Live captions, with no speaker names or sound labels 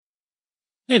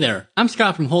Hey there, I'm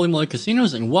Scott from Holy Moly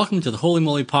Casinos and welcome to the Holy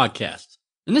Moly Podcast.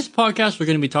 In this podcast, we're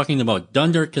going to be talking about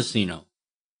Dunder Casino.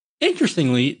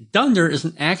 Interestingly, Dunder is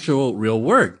an actual real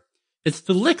word. It's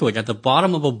the liquid at the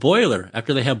bottom of a boiler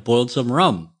after they have boiled some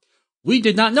rum. We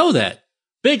did not know that.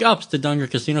 Big ups to Dunder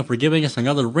Casino for giving us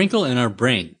another wrinkle in our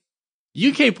brain.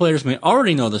 UK players may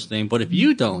already know this name, but if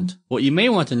you don't, what you may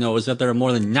want to know is that there are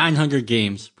more than 900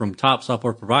 games from top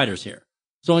software providers here.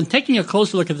 So in taking a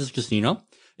closer look at this casino,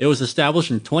 it was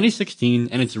established in 2016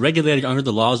 and it's regulated under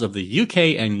the laws of the UK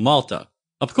and Malta.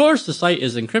 Of course, the site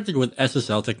is encrypted with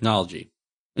SSL technology.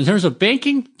 In terms of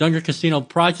banking, Dunder Casino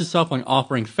prides itself on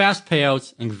offering fast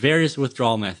payouts and various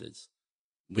withdrawal methods.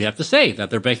 We have to say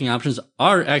that their banking options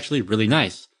are actually really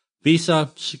nice. Visa,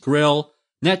 Skrill,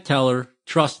 NetTeller,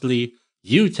 Trustly,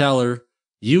 UTeller,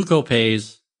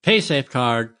 UCoPays,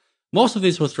 PaySafeCard. Most of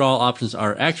these withdrawal options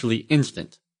are actually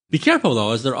instant. Be careful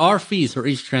though, as there are fees for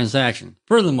each transaction.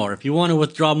 Furthermore, if you want to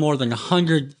withdraw more than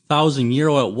 100,000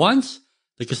 euro at once,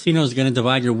 the casino is going to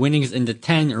divide your winnings into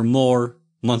 10 or more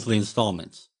monthly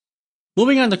installments.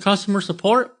 Moving on to customer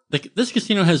support, this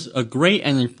casino has a great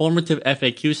and informative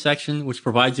FAQ section which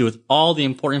provides you with all the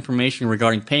important information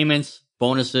regarding payments,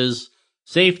 bonuses,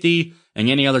 safety, and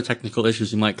any other technical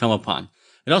issues you might come upon.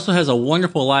 It also has a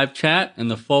wonderful live chat,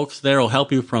 and the folks there will help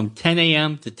you from 10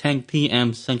 a.m. to 10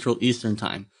 p.m. Central Eastern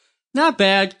Time. Not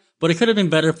bad, but it could have been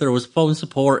better if there was phone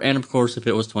support and of course if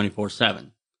it was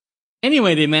 24/7.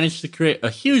 Anyway, they managed to create a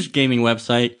huge gaming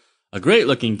website, a great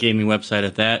looking gaming website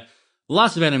at that,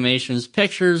 lots of animations,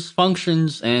 pictures,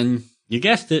 functions, and you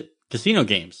guessed it, casino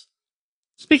games.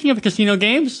 Speaking of casino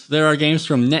games, there are games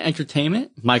from Net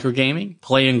Entertainment, Microgaming,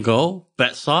 Play and Go,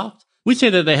 BetSoft. We say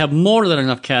that they have more than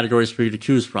enough categories for you to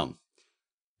choose from.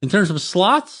 In terms of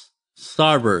slots,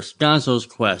 Starburst, Gonzo's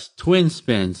Quest, Twin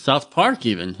Spin, South Park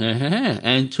even,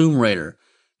 and Tomb Raider.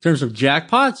 In terms of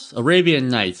jackpots, Arabian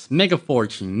Nights, Mega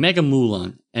Fortune, Mega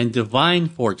Mulan, and Divine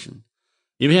Fortune.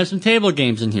 You even have some table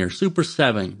games in here, Super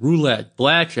 7, Roulette,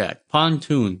 Blackjack,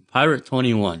 Pontoon, Pirate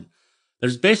 21.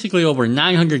 There's basically over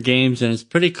 900 games and it's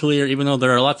pretty clear, even though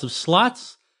there are lots of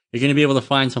slots, you're going to be able to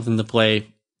find something to play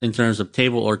in terms of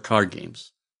table or card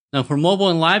games. Now for mobile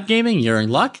and live gaming, you're in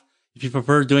luck. If you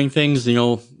prefer doing things,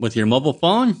 with your mobile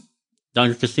phone,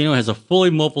 Dunder Casino has a fully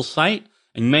mobile site,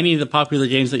 and many of the popular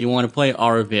games that you want to play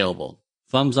are available.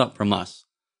 Thumbs up from us.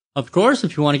 Of course,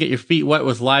 if you want to get your feet wet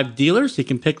with live dealers, you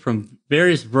can pick from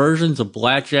various versions of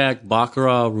blackjack,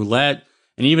 baccarat, roulette,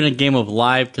 and even a game of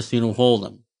live casino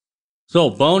hold'em. So,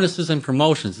 bonuses and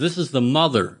promotions. This is the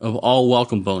mother of all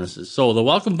welcome bonuses. So, the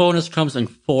welcome bonus comes in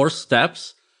 4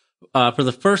 steps. For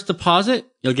the first deposit,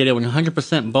 you'll get a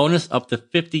 100% bonus up to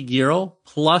 50 euro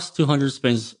plus 200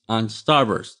 spins on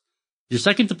Starburst. Your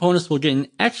second deposit will get an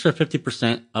extra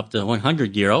 50% up to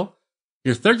 100 euro.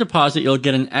 Your third deposit, you'll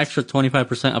get an extra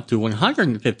 25% up to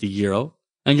 150 euro.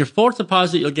 And your fourth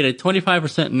deposit, you'll get a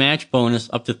 25% match bonus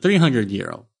up to 300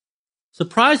 euro.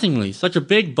 Surprisingly, such a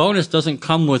big bonus doesn't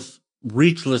come with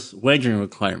reachless wagering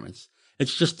requirements.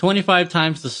 It's just 25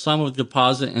 times the sum of the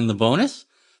deposit and the bonus.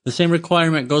 The same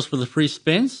requirement goes for the free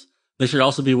spins. They should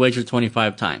also be wagered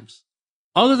 25 times.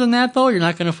 Other than that, though, you're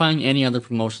not going to find any other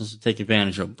promotions to take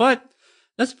advantage of. But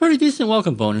that's a pretty decent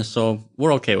welcome bonus, so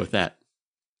we're okay with that.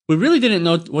 We really didn't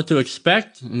know what to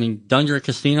expect. I mean, Dunder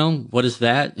Casino, what is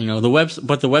that?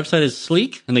 But the website is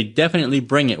sleek, and they definitely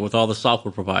bring it with all the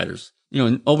software providers.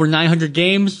 Over 900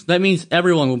 games, that means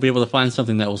everyone will be able to find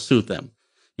something that will suit them.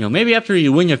 Maybe after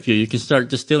you win a few, you can start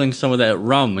distilling some of that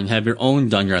rum and have your own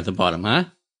Dunder at the bottom, huh?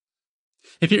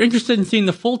 If you're interested in seeing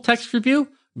the full text review,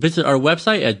 visit our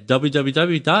website at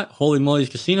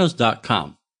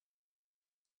www.holymolyscasinos.com.